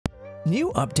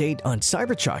New update on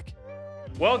Cybertruck.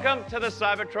 Welcome to the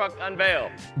Cybertruck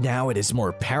unveil. Now it is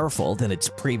more powerful than its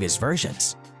previous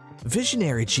versions.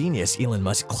 Visionary genius Elon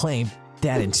Musk claimed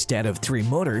that instead of 3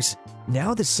 motors,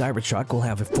 now the Cybertruck will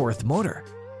have a 4th motor.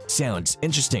 Sounds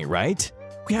interesting, right?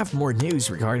 We have more news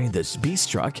regarding this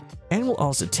beast truck, and we'll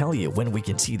also tell you when we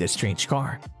can see this strange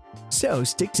car. So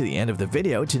stick to the end of the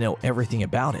video to know everything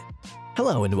about it.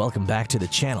 Hello and welcome back to the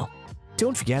channel.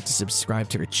 Don't forget to subscribe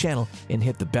to our channel and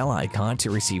hit the bell icon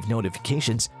to receive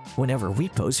notifications whenever we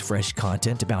post fresh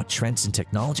content about trends and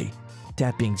technology.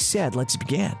 That being said, let's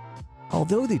begin.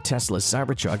 Although the Tesla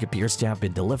Cybertruck appears to have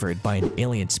been delivered by an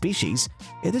alien species,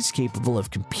 it is capable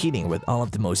of competing with all of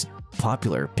the most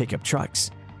popular pickup trucks.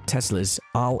 Tesla's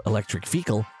all-electric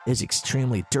vehicle is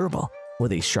extremely durable,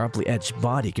 with a sharply edged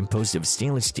body composed of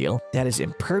stainless steel that is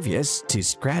impervious to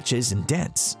scratches and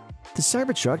dents. The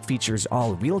Cybertruck features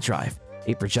all-wheel drive,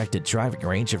 a projected driving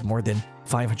range of more than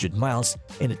 500 miles,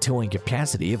 and a towing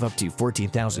capacity of up to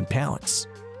 14,000 pounds.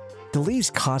 The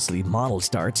least costly model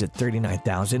starts at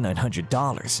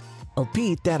 $39,900,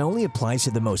 albeit that only applies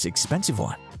to the most expensive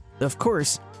one. Of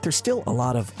course, there's still a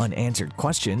lot of unanswered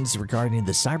questions regarding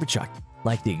the Cybertruck,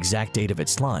 like the exact date of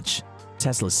its launch.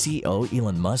 Tesla's CEO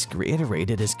Elon Musk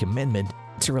reiterated his commitment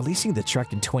to releasing the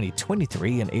truck in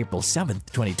 2023 and April 7,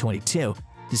 2022,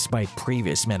 despite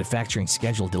previous manufacturing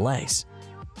schedule delays.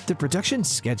 The production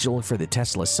schedule for the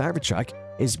Tesla Cybertruck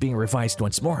is being revised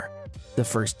once more. The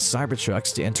first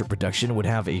Cybertrucks to enter production would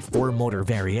have a 4-motor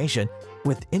variation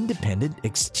with independent,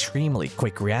 extremely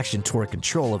quick reaction torque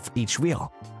control of each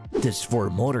wheel. This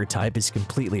 4-motor type is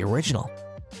completely original.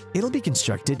 It'll be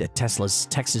constructed at Tesla's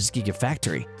Texas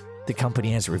Gigafactory, the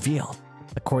company has revealed.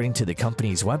 According to the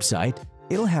company's website,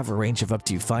 it'll have a range of up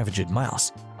to 500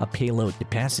 miles, a payload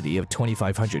capacity of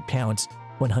 2,500 pounds,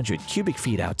 100 cubic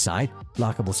feet outside,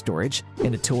 lockable storage,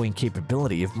 and a towing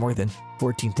capability of more than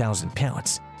 14,000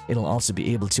 pounds. It'll also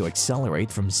be able to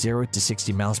accelerate from 0 to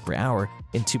 60 miles per hour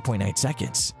in 2.9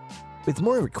 seconds. With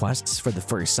more requests for the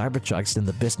first Cybertrucks than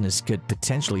the business could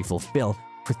potentially fulfill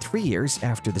for 3 years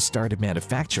after the start of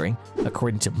manufacturing,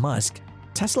 according to Musk,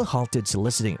 Tesla halted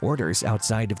soliciting orders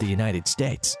outside of the United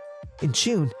States. In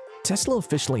June, Tesla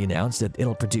officially announced that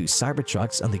it'll produce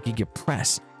Cybertrucks on the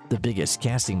Gigapress, the biggest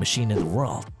casting machine in the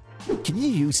world. Can you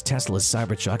use Tesla's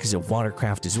Cybertruck as a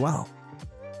watercraft as well?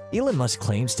 Elon Musk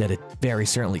claims that it very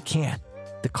certainly can.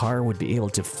 The car would be able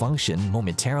to function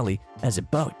momentarily as a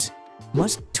boat.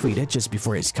 Musk tweeted just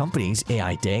before his company's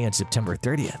AI Day on September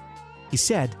 30th. He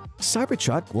said,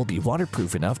 "Cybertruck will be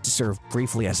waterproof enough to serve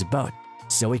briefly as a boat,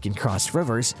 so it can cross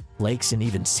rivers, lakes, and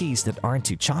even seas that aren't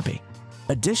too choppy."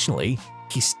 Additionally,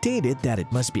 he stated that it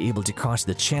must be able to cross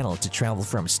the channel to travel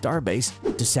from Starbase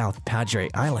to South Padre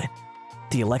Island.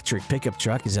 The electric pickup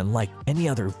truck is unlike any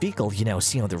other vehicle you now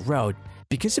see on the road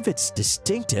because of its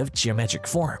distinctive geometric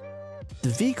form. The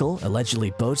vehicle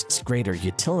allegedly boasts greater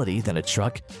utility than a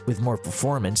truck with more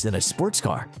performance than a sports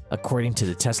car, according to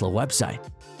the Tesla website.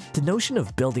 The notion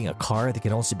of building a car that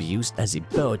can also be used as a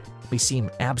boat may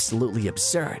seem absolutely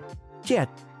absurd, yet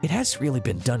it has really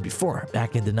been done before,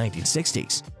 back in the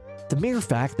 1960s. The mere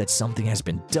fact that something has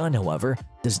been done, however,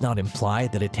 does not imply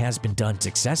that it has been done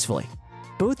successfully.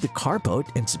 Both the car boat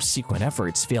and subsequent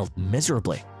efforts failed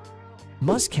miserably.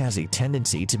 Musk has a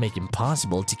tendency to make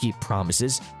impossible to keep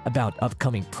promises about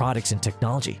upcoming products and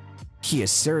technology. He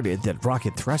asserted that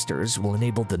rocket thrusters will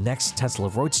enable the next Tesla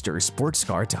Roadster sports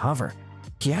car to hover.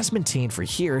 He has maintained for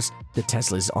years that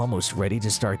Tesla is almost ready to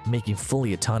start making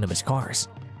fully autonomous cars.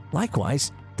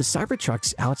 Likewise, the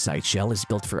Cybertruck's outside shell is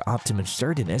built for optimum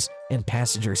sturdiness and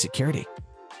passenger security.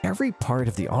 Every part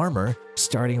of the armor,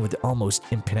 starting with the almost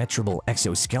impenetrable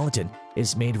exoskeleton,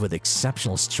 is made with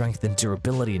exceptional strength and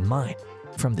durability in mind.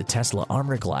 From the Tesla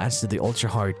armor glass to the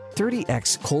ultra-hard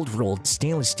 30x cold-rolled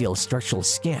stainless steel structural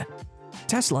skin.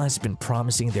 Tesla has been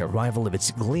promising the arrival of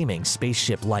its gleaming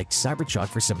spaceship-like Cybertruck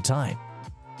for some time.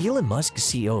 Elon Musk,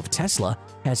 CEO of Tesla,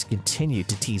 has continued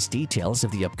to tease details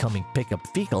of the upcoming pickup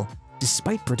vehicle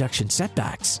despite production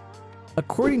setbacks.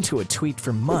 According to a tweet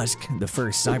from Musk, the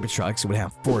first Cybertrucks would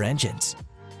have 4 engines.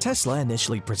 Tesla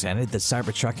initially presented the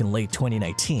Cybertruck in late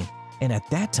 2019, and at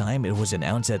that time it was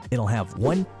announced that it'll have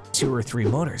 1, 2, or 3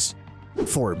 motors.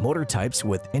 4 motor types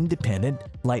with independent,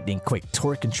 lightning-quick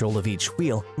torque control of each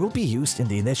wheel will be used in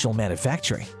the initial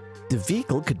manufacturing. The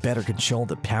vehicle could better control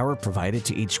the power provided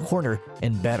to each corner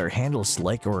and better handle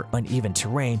slick or uneven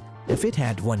terrain if it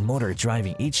had 1 motor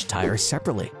driving each tire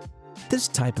separately. This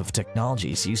type of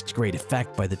technology is used to great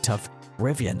effect by the tough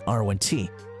Rivian R1T,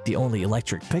 the only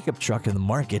electric pickup truck in the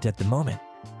market at the moment.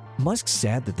 Musk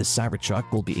said that the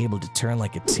Cybertruck will be able to turn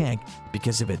like a tank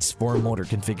because of its 4-motor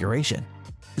configuration.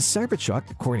 The Cybertruck,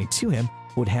 according to him,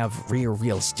 would have rear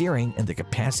wheel steering and the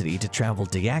capacity to travel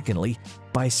diagonally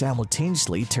by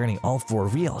simultaneously turning all four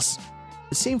wheels.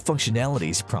 The same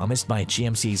functionalities promised by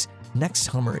GMC's next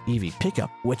Hummer EV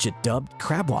pickup, which it dubbed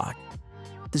Crabwalk.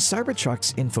 The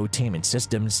Cybertruck's infotainment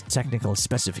system's technical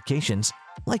specifications,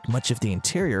 like much of the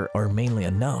interior, are mainly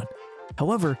unknown.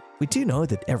 However, we do know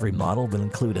that every model will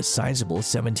include a sizable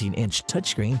 17-inch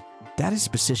touchscreen that is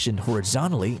positioned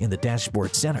horizontally in the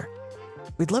dashboard center.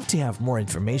 We'd love to have more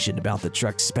information about the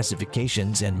truck's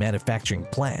specifications and manufacturing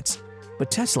plans,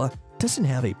 but Tesla doesn't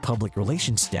have a public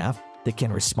relations staff that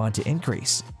can respond to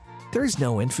inquiries. There is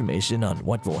no information on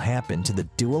what will happen to the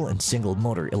dual and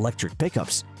single-motor electric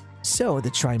pickups, so the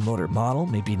tri-motor model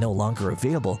may be no longer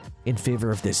available in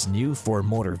favor of this new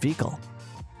four-motor vehicle.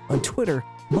 On Twitter,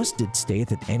 Musk did state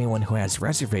that anyone who has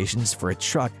reservations for a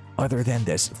truck other than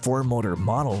this four-motor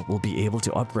model will be able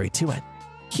to upgrade to it.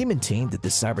 He maintained that the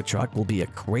Cybertruck will be a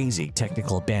crazy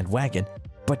technical bandwagon,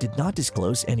 but did not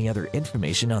disclose any other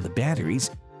information on the batteries,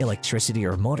 electricity,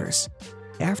 or motors.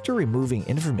 After removing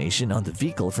information on the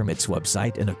vehicle from its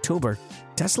website in October,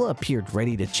 Tesla appeared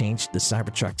ready to change the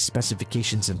Cybertruck's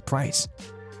specifications and price.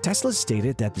 Tesla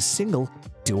stated that the single,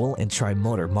 dual, and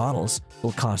tri-motor models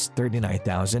will cost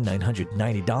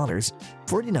 $39,990,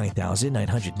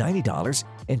 $49,990,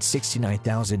 and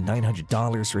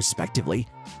 $69,900 respectively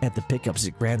at the pickup's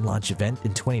grand launch event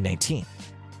in 2019.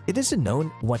 It isn't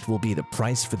known what will be the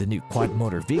price for the new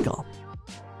quad-motor vehicle.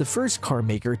 The first car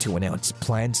maker to announce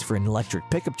plans for an electric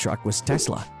pickup truck was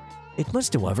Tesla. It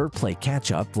must, however, play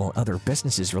catch-up while other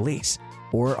businesses release,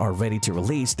 or are ready to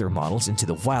release their models into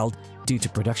the wild due to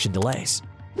production delays.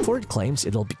 Ford claims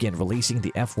it'll begin releasing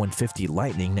the F-150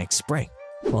 Lightning next spring,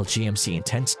 while GMC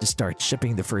intends to start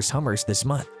shipping the first Hummers this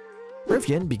month.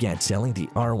 Rivian began selling the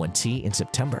R1T in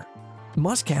September.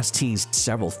 Musk has teased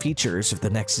several features of the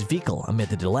next vehicle amid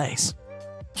the delays.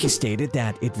 He stated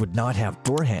that it would not have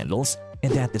door handles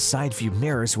and that the side view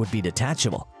mirrors would be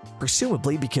detachable,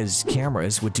 presumably because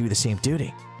cameras would do the same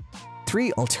duty.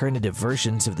 3 alternative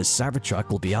versions of the Cybertruck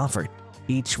will be offered,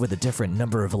 each with a different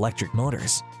number of electric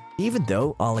motors. Even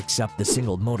though all except the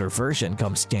single-motor version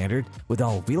comes standard with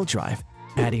all-wheel drive,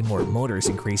 adding more motors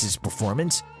increases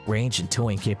performance, range, and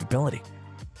towing capability.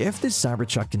 If the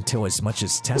Cybertruck can tow as much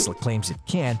as Tesla claims it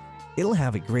can, it'll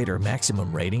have a greater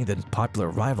maximum rating than popular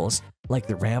rivals like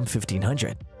the Ram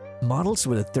 1500. Models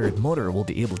with a third motor will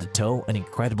be able to tow an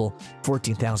incredible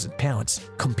 14,000 pounds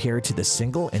compared to the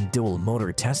single and dual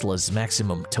motor Tesla's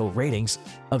maximum tow ratings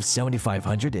of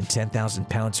 7,500 and 10,000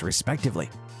 pounds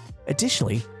respectively.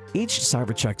 Additionally, each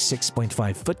Cybertruck's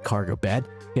 6.5-foot cargo bed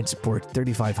can support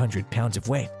 3,500 pounds of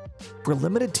weight. We're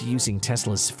limited to using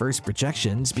Tesla's first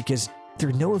projections because there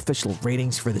are no official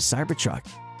ratings for the Cybertruck.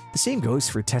 The same goes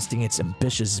for testing its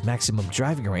ambitious maximum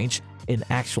driving range in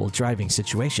actual driving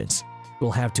situations.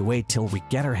 We'll have to wait till we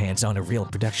get our hands on a real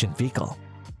production vehicle.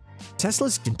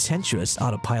 Tesla's contentious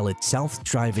autopilot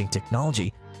self-driving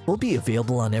technology will be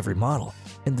available on every model,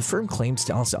 and the firm claims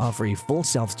to also offer a full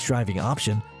self-driving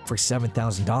option for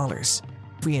 $7,000.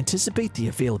 We anticipate the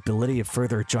availability of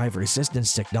further driver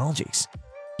assistance technologies.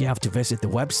 You have to visit the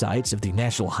websites of the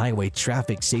National Highway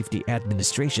Traffic Safety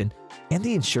Administration and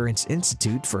the Insurance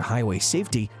Institute for Highway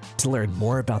Safety to learn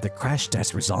more about the crash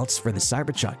test results for the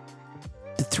Cybertruck.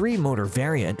 The 3-motor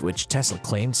variant, which Tesla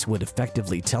claims would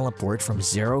effectively teleport from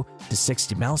 0 to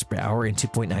 60 miles per hour in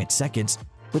 2.9 seconds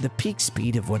with a peak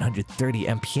speed of 130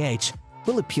 mph,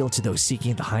 will appeal to those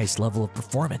seeking the highest level of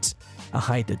performance. A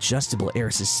height-adjustable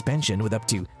air suspension with up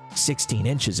to 16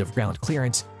 inches of ground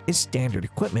clearance is standard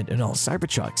equipment in all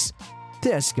Cybertrucks.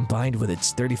 This, combined with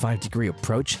its 35-degree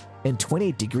approach and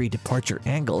 28-degree departure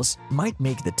angles, might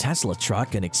make the Tesla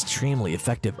truck an extremely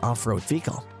effective off-road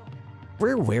vehicle.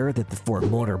 We're aware that the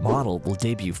 4-motor model will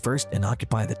debut first and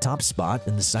occupy the top spot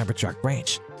in the Cybertruck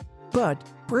range, but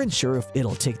we're unsure if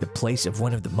it'll take the place of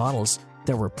one of the models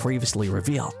that were previously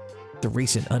revealed. The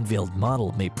recent unveiled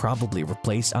model may probably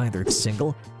replace either the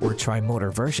single or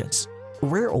tri-motor versions.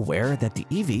 We're aware that the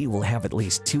EV will have at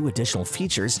least 2 additional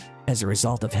features as a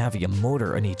result of having a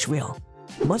motor on each wheel.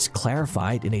 Musk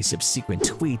clarified in a subsequent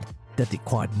tweet that the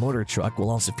quad-motor truck will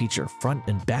also feature front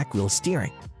and back wheel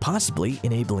steering, possibly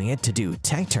enabling it to do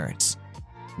tank turns.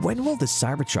 When will the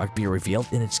Cybertruck be revealed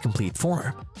in its complete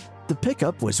form? The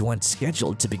pickup was once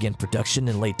scheduled to begin production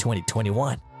in late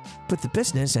 2021, but the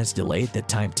business has delayed the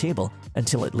timetable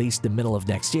until at least the middle of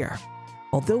next year.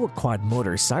 Although a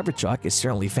quad-motor Cybertruck is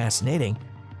certainly fascinating,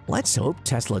 let's hope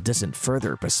Tesla doesn't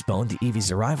further postpone the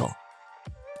EV's arrival.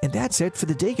 And that's it for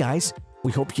the day, guys.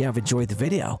 We hope you have enjoyed the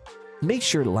video. Make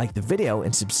sure to like the video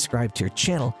and subscribe to our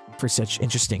channel for such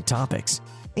interesting topics.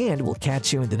 And we'll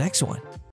catch you in the next one.